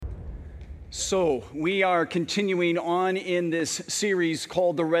So, we are continuing on in this series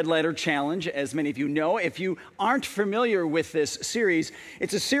called the Red Letter Challenge, as many of you know. If you aren't familiar with this series,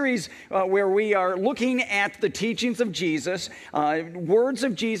 it's a series where we are looking at the teachings of Jesus, words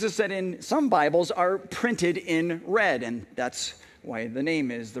of Jesus that in some Bibles are printed in red, and that's why the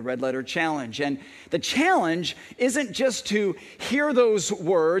name is the Red Letter Challenge. And the challenge isn't just to hear those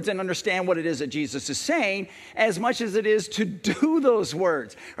words and understand what it is that Jesus is saying, as much as it is to do those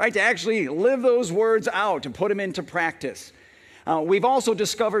words, right? To actually live those words out, to put them into practice. We've also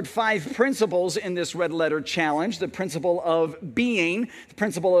discovered 5 principles in this Red Letter Challenge: the principle of being, the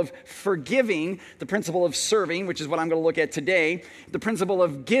principle of forgiving, the principle of serving, which is what I'm going to look at today, the principle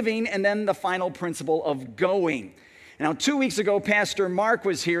of giving, and then the final principle of going. Now, 2 weeks ago, Pastor Mark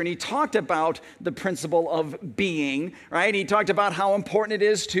was here, and he talked about the principle of being, right? He talked about how important it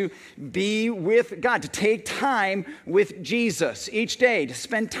is to be with God, to take time with Jesus each day, to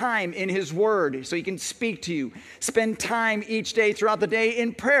spend time in His Word so He can speak to you. Spend time each day throughout the day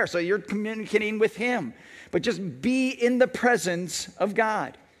in prayer so you're communicating with Him. But just be in the presence of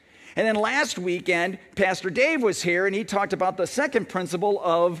God. And then last weekend, Pastor Dave was here, and he talked about the second principle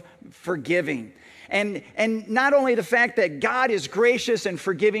of forgiving. And not only the fact that God is gracious and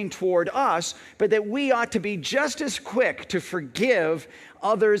forgiving toward us, but that we ought to be just as quick to forgive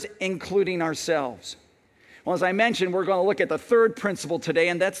others, including ourselves. Well, as I mentioned, we're going to look at the third principle today,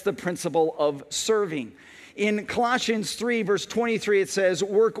 and that's the principle of serving. In Colossians 3, verse 23, it says,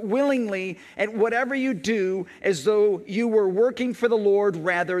 "Work willingly at whatever you do as though you were working for the Lord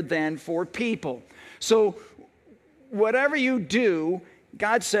rather than for people." So whatever you do,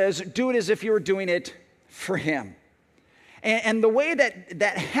 God says, do it as if you were doing it for Him. And the way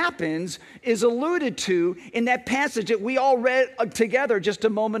that happens is alluded to in that passage that we all read together just a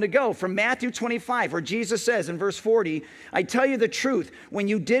moment ago from Matthew 25, where Jesus says in verse 40, "I tell you the truth, when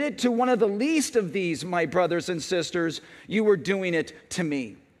you did it to one of the least of these, my brothers and sisters, you were doing it to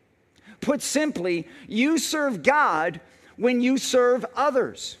me." Put simply, you serve God when you serve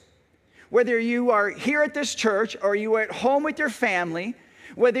others. Whether you are here at this church or you are at home with your family,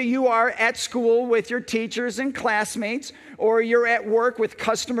 whether you are at school with your teachers and classmates, or you're at work with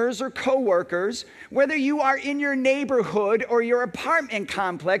customers or coworkers, whether you are in your neighborhood or your apartment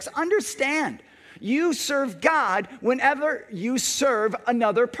complex, understand, you serve God whenever you serve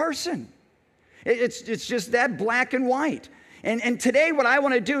another person. It's just that black and white. And today what I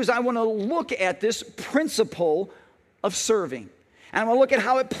want to do is I want to look at this principle of serving. And I'm going to look at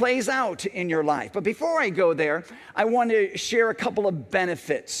how it plays out in your life. But before I go there, I want to share a couple of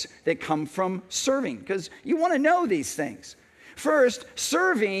benefits that come from serving, because you want to know these things. First,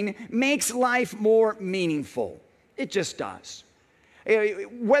 serving makes life more meaningful. It just does.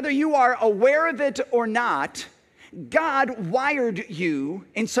 Whether you are aware of it or not, God wired you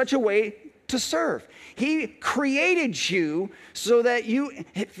in such a way to serve. He created you so that you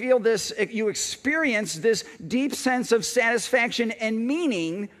feel this, you experience this deep sense of satisfaction and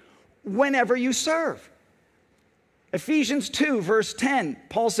meaning whenever you serve. Ephesians 2, verse 10,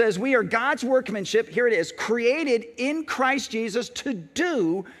 Paul says, "We are God's workmanship," here it is, "created in Christ Jesus to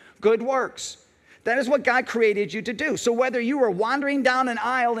do good works." That is what God created you to do. So whether you are wandering down an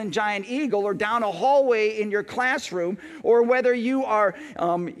aisle in Giant Eagle or down a hallway in your classroom, or whether you are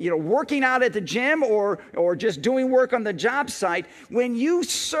working out at the gym or just doing work on the job site, when you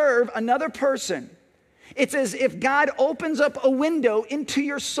serve another person, it's as if God opens up a window into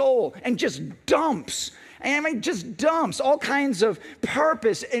your soul and just dumps all kinds of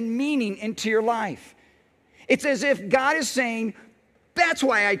purpose and meaning into your life. It's as if God is saying, that's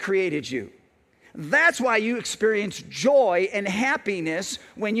why I created you. That's why you experience joy and happiness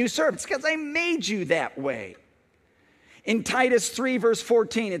when you serve. It's because I made you that way. In Titus 3, verse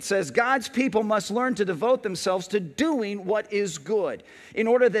 14, it says, "God's people must learn to devote themselves to doing what is good, in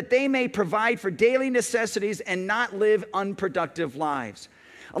order that they may provide for daily necessities and not live unproductive lives."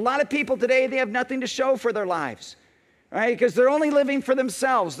 A lot of people today, they have nothing to show for their lives, right? Because they're only living for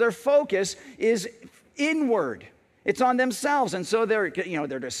themselves. Their focus is inward. It's on themselves, and so they're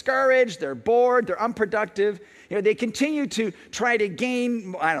discouraged, they're bored, they're unproductive. They continue to try to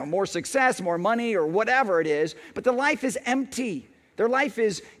gain, more success, more money, or whatever it is, but their life is empty. Their life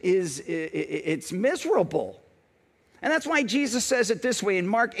is miserable. And that's why Jesus says it this way in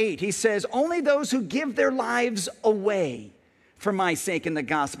Mark 8. He says, "Only those who give their lives away for my sake in the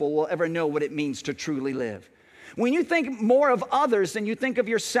gospel will ever know what it means to truly live." When you think more of others than you think of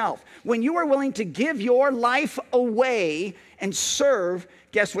yourself, when you are willing to give your life away and serve,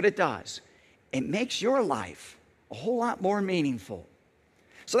 guess what it does? It makes your life a whole lot more meaningful.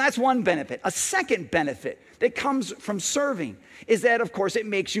 So that's one benefit. A second benefit that comes from serving is that, of course, it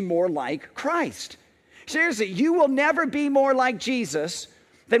makes you more like Christ. Seriously, you will never be more like Jesus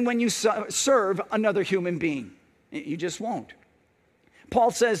than when you serve another human being. You just won't.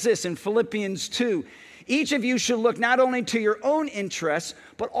 Paul says this in Philippians 2, each of you should look not only to your own interests,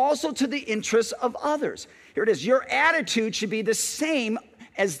 but also to the interests of others. Here it is. Your attitude should be the same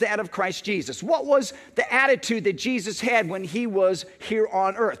as that of Christ Jesus. What was the attitude that Jesus had when he was here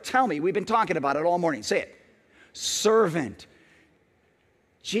on earth? Tell me. We've been talking about it all morning. Say it. Servant.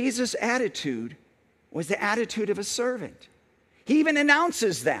 Jesus' attitude was the attitude of a servant. He even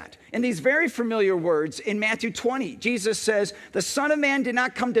announces that in these very familiar words in Matthew 20. Jesus says, the Son of Man did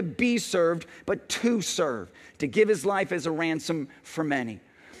not come to be served, but to serve, to give his life as a ransom for many.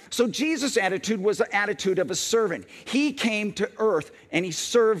 So Jesus' attitude was the attitude of a servant. He came to earth and he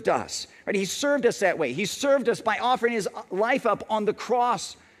served us. Right? He served us that way. He served us by offering his life up on the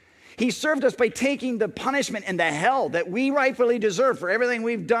cross. He served us by taking the punishment and the hell that we rightfully deserve for everything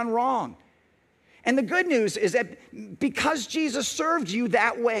we've done wrong. And the good news is that because Jesus served you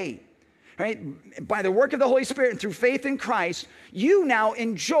that way, right, by the work of the Holy Spirit and through faith in Christ, you now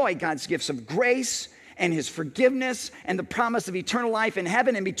enjoy God's gifts of grace and his forgiveness and the promise of eternal life in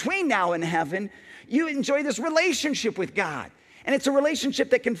heaven. And between now and heaven, you enjoy this relationship with God. And it's a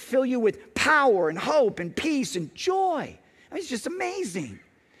relationship that can fill you with power and hope and peace and joy. I mean, it's just amazing.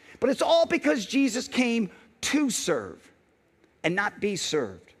 But it's all because Jesus came to serve and not be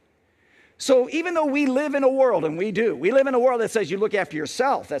served. So even though we live in a world, and we live in a world that says you look after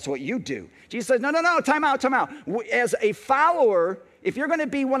yourself, that's what you do. Jesus says, no, time out. As a follower, if you're going to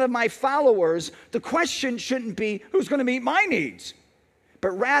be one of my followers, the question shouldn't be who's going to meet my needs,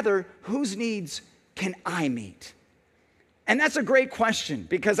 but rather whose needs can I meet? And that's a great question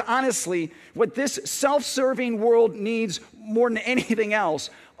because honestly, what this self-serving world needs more than anything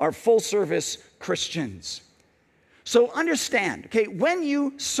else are full-service Christians. So understand, okay, when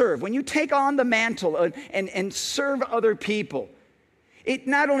you serve, when you take on the mantle and serve other people, it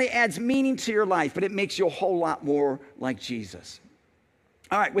not only adds meaning to your life, but it makes you a whole lot more like Jesus.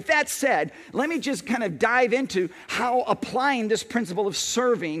 All right, with that said, let me just kind of dive into how applying this principle of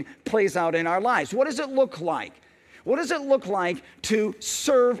serving plays out in our lives. What does it look like? What does it look like to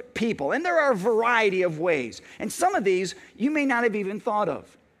serve people? And there are a variety of ways. And some of these you may not have even thought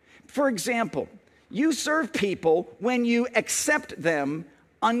of. For example, you serve people when you accept them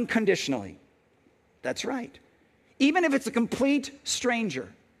unconditionally. That's right. Even if it's a complete stranger,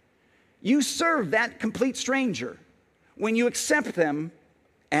 you serve that complete stranger when you accept them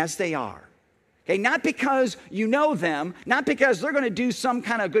as they are. Okay, not because you know them, not because they're going to do some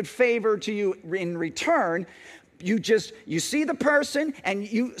kind of good favor to you in return. You see the person and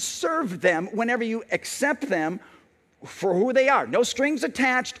you serve them whenever you accept them for who they are. No strings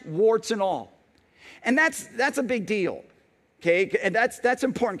attached, warts and all. And that's a big deal, okay? And that's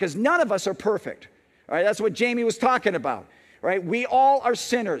important because none of us are perfect, all right? That's what Jamie was talking about, right? We all are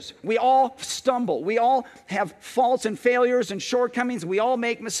sinners. We all stumble. We all have faults and failures and shortcomings. We all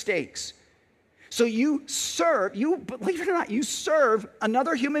make mistakes. So believe it or not, you serve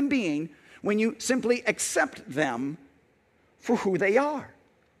another human being when you simply accept them for who they are.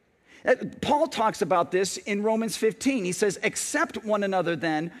 Paul talks about this in Romans 15. He says, accept one another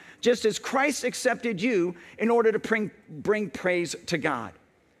then, just as Christ accepted you in order to bring praise to God.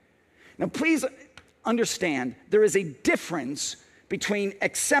 Now, please understand, there is a difference between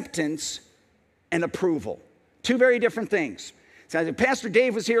acceptance and approval. Two very different things. So Pastor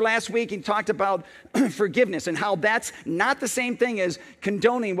Dave was here last week and talked about forgiveness and how that's not the same thing as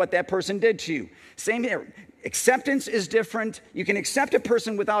condoning what that person did to you. Same here. Acceptance is different. You can accept a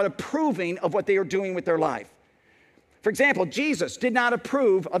person without approving of what they are doing with their life. For example, Jesus did not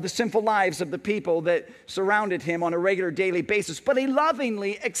approve of the sinful lives of the people that surrounded him on a regular daily basis, but he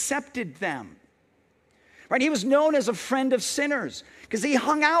lovingly accepted them. Right? He was known as a friend of sinners because he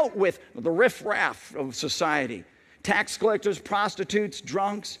hung out with the riffraff of society, tax collectors, prostitutes,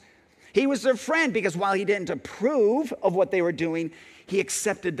 drunks. He was their friend because while he didn't approve of what they were doing, he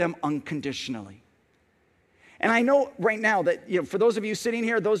accepted them unconditionally. And I know right now that, for those of you sitting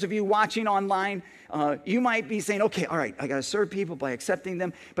here, those of you watching online, you might be saying, okay, all right, I got to serve people by accepting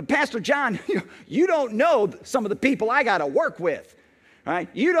them. But Pastor John, you don't know some of the people I got to work with, right?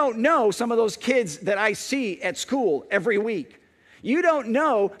 You don't know some of those kids that I see at school every week. You don't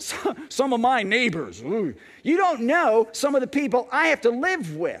know some of my neighbors. Ooh. You don't know some of the people I have to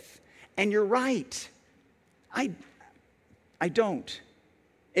live with. And you're right. I don't.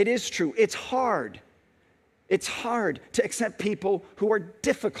 It is true. It's hard. It's hard to accept people who are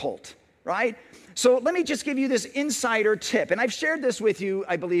difficult right? So let me just give you this insider tip. And I've shared this with you,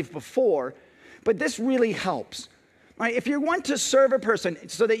 I believe, before, but this really helps. Right? If you want to serve a person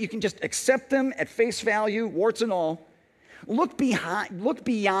so that you can just accept them at face value, warts and all, look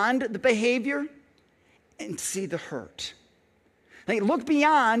beyond the behavior and see the hurt. Look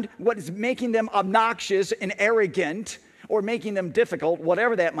beyond what is making them obnoxious and arrogant or making them difficult,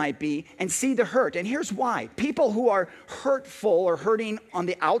 whatever that might be, and see the hurt. And here's why. People who are hurtful or hurting on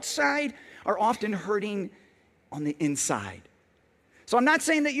the outside are often hurting on the inside. So I'm not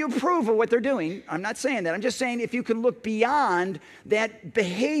saying that you approve of what they're doing. I'm not saying that. I'm just saying if you can look beyond that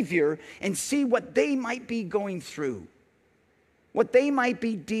behavior and see what they might be going through, what they might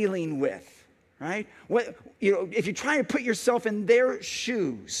be dealing with, right? If you try to put yourself in their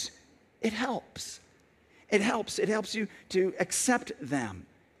shoes, it helps. It helps. It helps you to accept them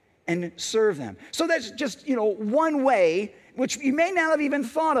and serve them. So that's just, one way, which you may not have even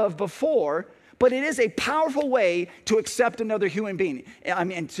thought of before, but it is a powerful way to accept another human being.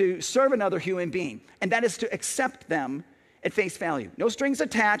 To serve another human being. And that is to accept them at face value. No strings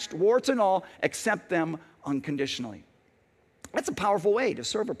attached, warts and all, accept them unconditionally. That's a powerful way to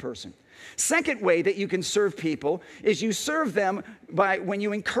serve a person. Second way that you can serve people is you serve them when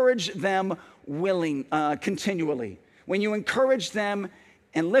you encourage them continually. When you encourage them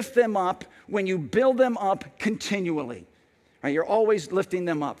and lift them up, when you build them up continually. Right, you're always lifting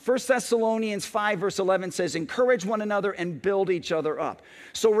them up. 1 Thessalonians 5 verse 11 says, encourage one another and build each other up.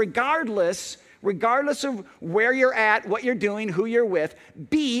 So regardless of where you're at, what you're doing, who you're with,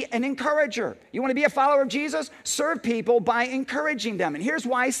 be an encourager. You want to be a follower of Jesus? Serve people by encouraging them. And here's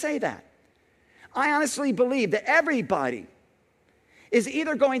why I say that. I honestly believe that everybody is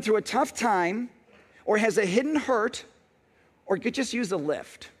either going through a tough time or has a hidden hurt or could just use a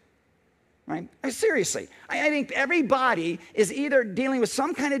lift. Right? Seriously, I think everybody is either dealing with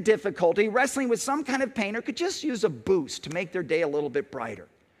some kind of difficulty, wrestling with some kind of pain, or could just use a boost to make their day a little bit brighter.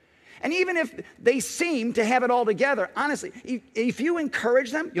 And even if they seem to have it all together, honestly, if you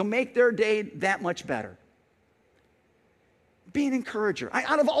encourage them, you'll make their day that much better. Be an encourager.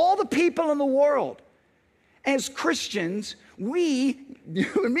 Out of all the people in the world, as Christians, you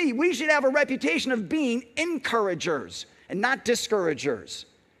and me, we should have a reputation of being encouragers and not discouragers.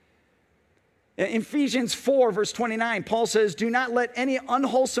 In Ephesians 4, verse 29, Paul says, do not let any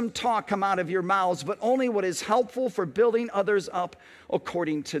unwholesome talk come out of your mouths, but only what is helpful for building others up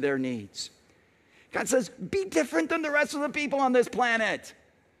according to their needs. God says, be different than the rest of the people on this planet.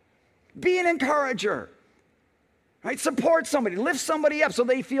 Be an encourager. Right? Support somebody, lift somebody up so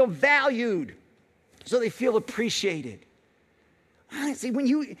they feel valued, so they feel appreciated. Honestly, when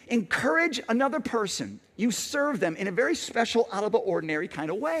you encourage another person, you serve them in a very special, out of the ordinary kind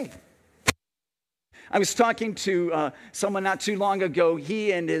of way. I was talking to someone not too long ago.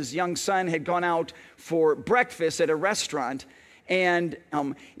 He and his young son had gone out for breakfast at a restaurant. And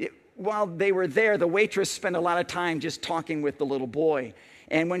while they were there, the waitress spent a lot of time just talking with the little boy.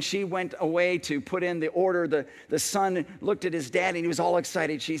 And when she went away to put in the order, the son looked at his dad and he was all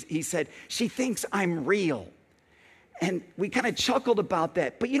excited. He said, she thinks I'm real. And we kind of chuckled about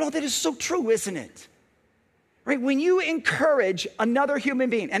that. But that is so true, isn't it? Right? When you encourage another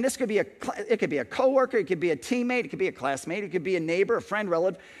human being, and it could be a coworker, it could be a teammate, it could be a classmate, it could be a neighbor, a friend,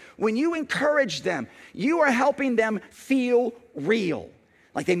 relative. When you encourage them, you are helping them feel real,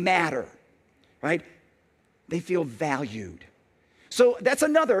 like they matter, right? They feel valued. So that's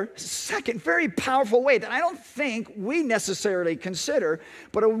another second very powerful way that I don't think we necessarily consider,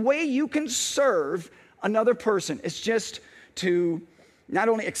 but a way you can serve another person is just to not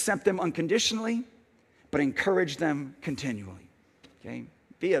only accept them unconditionally, but encourage them continually. Okay?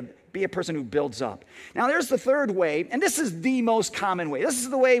 Be a person who builds up. Now there's the third way, and this is the most common way. This is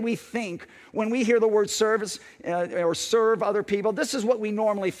the way we think when we hear the word service or serve other people. This is what we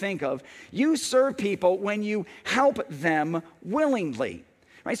normally think of. You serve people when you help them willingly.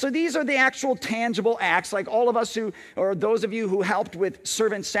 Right? So these are the actual tangible acts, like all of us or those of you who helped with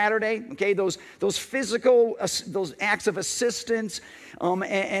Servant Saturday, okay, those physical, those acts of assistance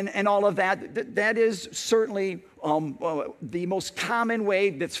and all of that. That is certainly the most common way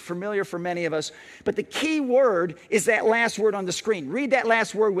that's familiar for many of us. But the key word is that last word on the screen. Read that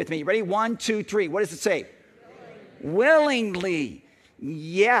last word with me. Ready? 1, 2, 3. What does it say? Willingly.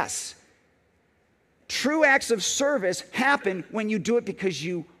 Yes. True acts of service happen when you do it because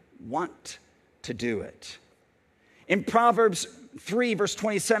you want to do it. In Proverbs 3, verse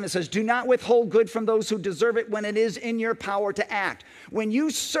 27, it says, do not withhold good from those who deserve it when it is in your power to act. When you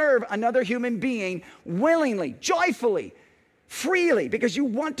serve another human being willingly, joyfully, freely because you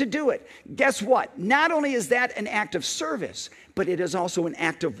want to do it. Guess what? Not only is that an act of service, but it is also an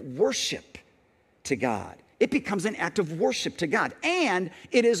act of worship to God. It becomes an act of worship to God. And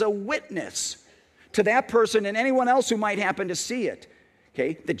it is a witness to that person and anyone else who might happen to see it,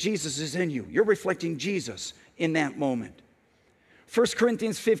 okay, that Jesus is in you. You're reflecting Jesus in that moment. 1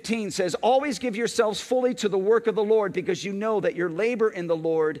 Corinthians 15 says, always give yourselves fully to the work of the Lord because you know that your labor in the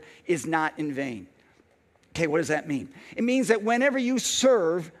Lord is not in vain. Okay, what does that mean? It means that whenever you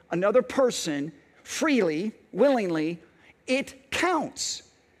serve another person freely, willingly, it counts.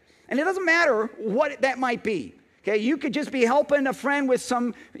 And it doesn't matter what that might be. Okay, you could just be helping a friend with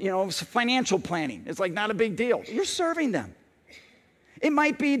some, financial planning. It's like not a big deal. You're serving them. It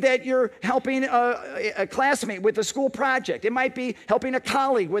might be that you're helping a classmate with a school project. It might be helping a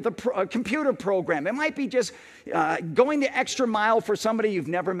colleague with a computer program. It might be just going the extra mile for somebody you've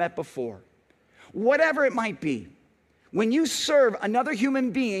never met before. Whatever it might be, when you serve another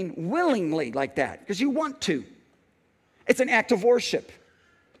human being willingly like that, because you want to, it's an act of worship,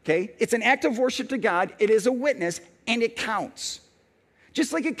 okay? It's an act of worship to God. It is a witness, and it counts.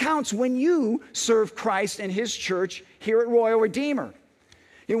 Just like it counts when you serve Christ and his church here at Royal Redeemer.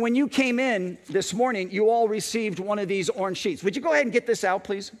 When you came in this morning, you all received one of these orange sheets. Would you go ahead and get this out,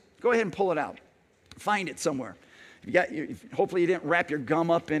 please? Go ahead and pull it out. Find it somewhere. Hopefully you didn't wrap your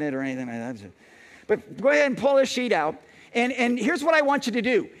gum up in it or anything like that. But go ahead and pull this sheet out. And here's what I want you to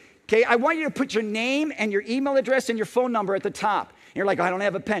do. Okay, I want you to put your name and your email address and your phone number at the top. And you're like, I don't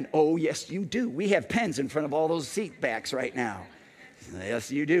have a pen. Oh, yes, you do. We have pens in front of all those seat backs right now.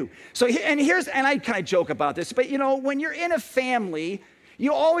 Yes, you do. So, and I kind of joke about this, but when you're in a family,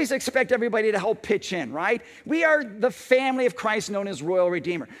 you always expect everybody to help pitch in, right? We are the family of Christ known as Royal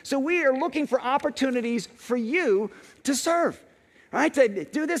Redeemer. So we are looking for opportunities for you to serve, right? To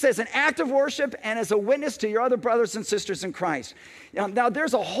do this as an act of worship and as a witness to your other brothers and sisters in Christ. Now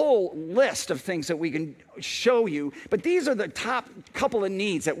there's a whole list of things that we can show you, but these are the top couple of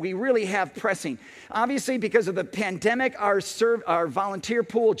needs that we really have pressing. Obviously, because of the pandemic, our volunteer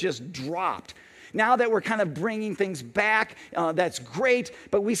pool just dropped. Now that we're kind of bringing things back, that's great,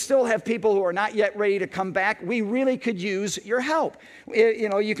 but we still have people who are not yet ready to come back. We really could use your help.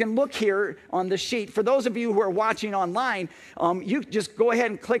 You can look here on the sheet. For those of you who are watching online, you just go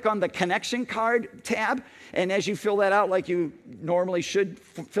ahead and click on the connection card tab, and as you fill that out like you normally should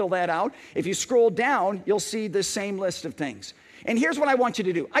fill that out, if you scroll down, you'll see the same list of things. And here's what I want you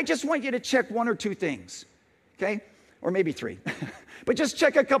to do. I just want you to check one or two things, okay? Or maybe three. But just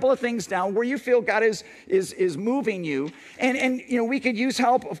check a couple of things down where you feel God is moving you. And we could use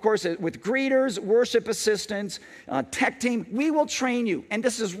help, of course, with greeters, worship assistants, tech team. We will train you. And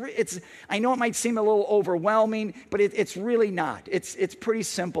I know it might seem a little overwhelming, but it's really not. It's pretty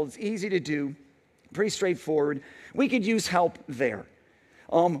simple. It's easy to do, pretty straightforward. We could use help there.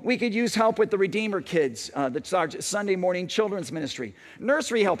 We could use help with the Redeemer Kids, the Sunday morning children's ministry,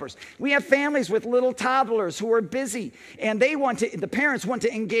 nursery helpers. We have families with little toddlers who are busy, and the parents want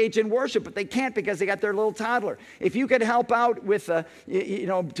to engage in worship, but they can't because they got their little toddler. If you could help out with,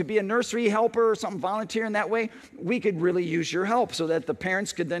 to be a nursery helper or something, volunteer in that way, we could really use your help so that the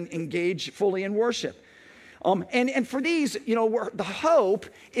parents could then engage fully in worship. And for these, the hope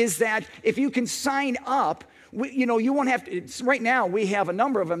is that if you can sign up, you won't have to. Right now, we have a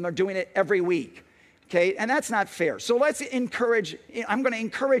number of them. They're doing it every week, okay? And that's not fair. So I'm going to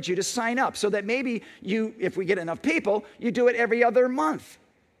encourage you to sign up so that maybe if we get enough people, you do it every other month,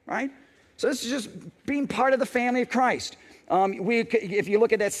 right? So this is just being part of the family of Christ. If you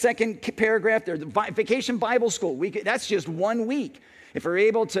look at that second paragraph there, the Vacation Bible School, that's just 1 week. If we're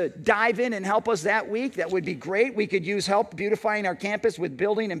able to dive in and help us that week, that would be great. We could use help beautifying our campus with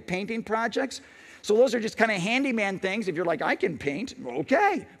building and painting projects. So those are just kind of handyman things. If you're like, I can paint,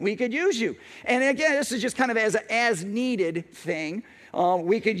 okay, we could use you. And again, this is just kind of as needed thing.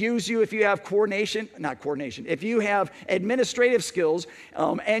 We could use you if you have if you have administrative skills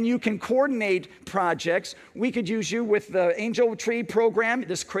and you can coordinate projects. We could use you with the Angel Tree program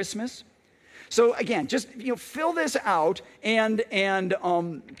this Christmas. So again, just fill this out and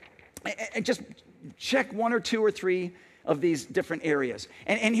just check one or two or three of these different areas.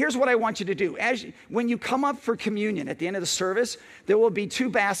 And here's what I want you to do. When you come up for communion at the end of the service, there will be two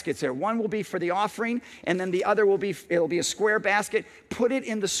baskets there. One will be for the offering, and then the other it'll be a square basket. Put it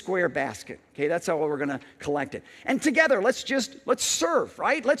in the square basket. Okay, that's how we're going to collect it. And together, let's serve,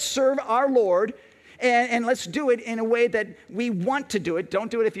 right? Let's serve our Lord, and let's do it in a way that we want to do it.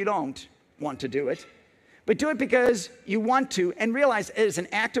 Don't do it if you don't want to do it. But do it because you want to, and realize it is an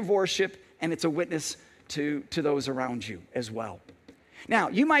act of worship, and it's a witness to those around you as well. Now,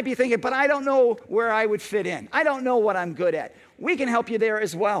 you might be thinking, but I don't know where I would fit in. I don't know what I'm good at. We can help you there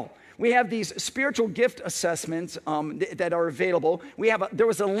as well. We have these spiritual gift assessments that are available. There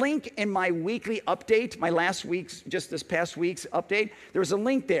was a link in my weekly update, just this past week's update. There was a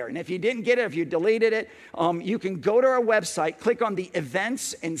link there. And if you didn't get it, if you deleted it, you can go to our website, click on the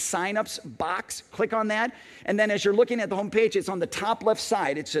events and signups box, click on that. And then as you're looking at the homepage, it's on the top left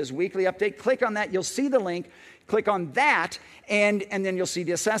side. It says weekly update. Click on that. You'll see the link. Click on that, and then you'll see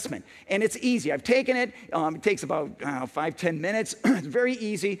the assessment. And it's easy. I've taken it. It takes about 5-10 minutes. It's very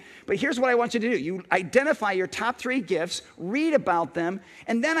easy. But here's what I want you to do. You identify your top 3 gifts, read about them,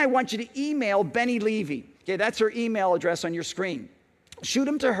 and then I want you to email Benny Levy. Okay, that's her email address on your screen. Shoot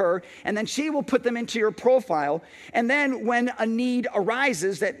them to her, and then she will put them into your profile. And then when a need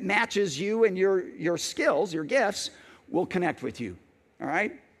arises that matches you and your skills, your gifts, we'll connect with you. All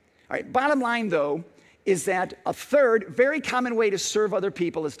right? All right, bottom line, though, is that a third very common way to serve other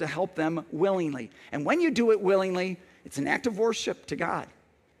people is to help them willingly. And when you do it willingly, it's an act of worship to God.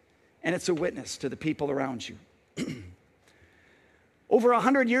 And it's a witness to the people around you. Over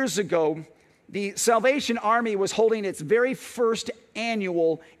 100 years ago, the Salvation Army was holding its very first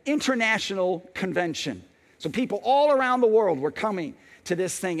annual international convention. So people all around the world were coming to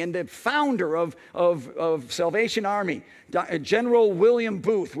this thing. And the founder of Salvation Army, General William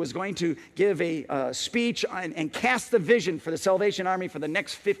Booth, was going to give a speech and cast the vision for the Salvation Army for the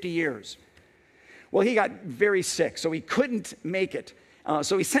next 50 years. Well, he got very sick, so he couldn't make it.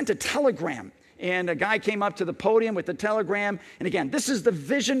 So he sent a telegram, and a guy came up to the podium with the telegram. And again, this is the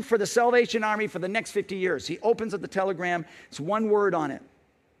vision for the Salvation Army for the next 50 years. He opens up the telegram. It's one word on it.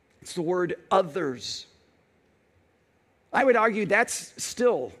 It's the word others. I would argue that's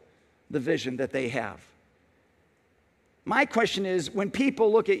still the vision that they have. My question is, when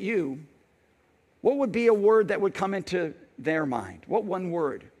people look at you, what would be a word that would come into their mind? What one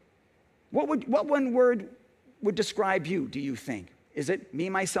word? What one word would describe you, do you think? Is it me,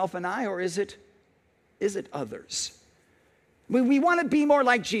 myself, and I, or is it others? We want to be more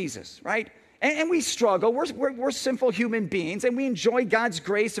like Jesus, right? And we struggle. We're sinful human beings, and we enjoy God's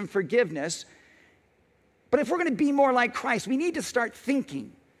grace and forgiveness. But if we're going to be more like Christ, we need to start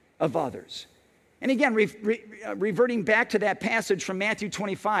thinking of others. And again, reverting back to that passage from Matthew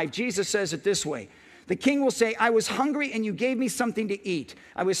 25, Jesus says it this way. The king will say, I was hungry and you gave me something to eat.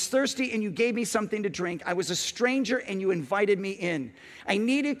 I was thirsty and you gave me something to drink. I was a stranger and you invited me in. I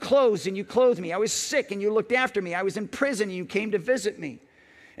needed clothes and you clothed me. I was sick and you looked after me. I was in prison and you came to visit me.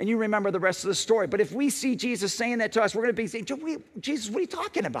 And you remember the rest of the story. But if we see Jesus saying that to us, we're going to be saying, Jesus, what are you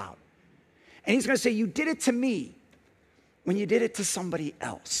talking about? And he's going to say, you did it to me when you did it to somebody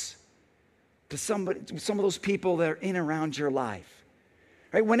else, to some of those people that are in and around your life.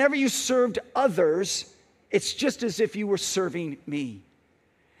 Right? Whenever you served others, it's just as if you were serving me.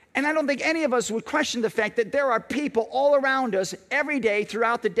 And I don't think any of us would question the fact that there are people all around us every day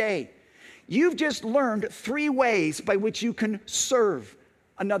throughout the day. You've just learned 3 ways by which you can serve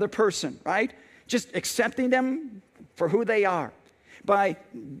another person, right? Just accepting them for who they are, by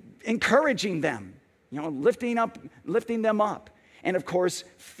encouraging them, lifting them up, and of course,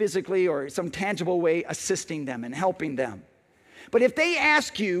 physically or some tangible way, assisting them and helping them. But if they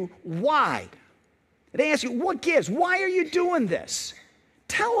ask you why, they ask you, what gives? Why are you doing this?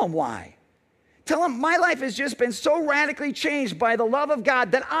 Tell them why. Tell them, my life has just been so radically changed by the love of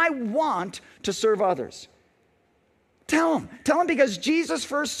God that I want to serve others. Tell them because Jesus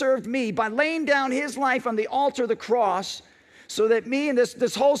first served me by laying down his life on the altar of the cross so that me and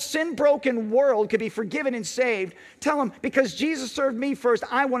this whole sin-broken world could be forgiven and saved. Tell them, because Jesus served me first,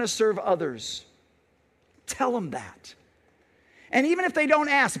 I want to serve others. Tell them that. And even if they don't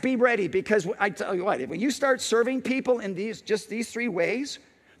ask, be ready, because I tell you what, when you start serving people in these 3 ways,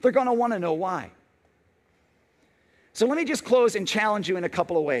 they're going to want to know why. So let me just close and challenge you in a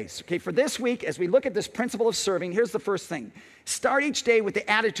couple of ways. Okay, for this week, as we look at this principle of serving, here's the first thing. Start each day with the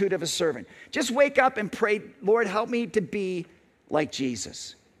attitude of a servant. Just wake up and pray, Lord, help me to be like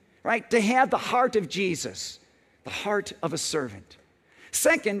Jesus, right? To have the heart of Jesus, the heart of a servant.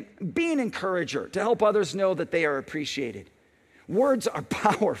 Second, be an encourager to help others know that they are appreciated. Words are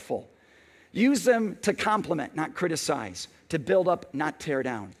powerful. Use them to compliment, not criticize, to build up, not tear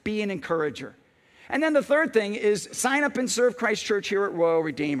down. Be an encourager. And then the third thing is sign up and serve Christ Church here at Royal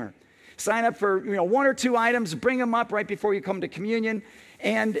Redeemer. Sign up for 1 or 2 items, bring them up right before you come to communion,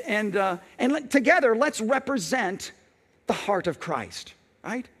 and together let's represent the heart of Christ,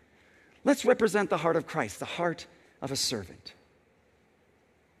 right? Let's represent the heart of Christ, the heart of a servant.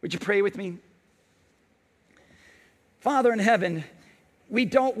 Would you pray with me? Father in heaven, we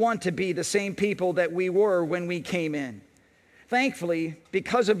don't want to be the same people that we were when we came in. Thankfully,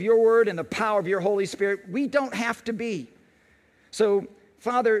 because of your word and the power of your Holy Spirit, we don't have to be. So,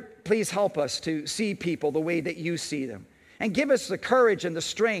 Father, please help us to see people the way that you see them. And give us the courage and the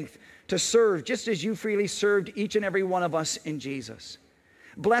strength to serve just as you freely served each and every one of us in Jesus.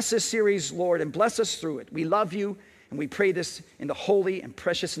 Bless this series, Lord, and bless us through it. We love you, and we pray this in the holy and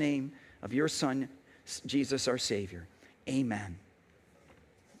precious name of your Son, Jesus, our Savior. Amen.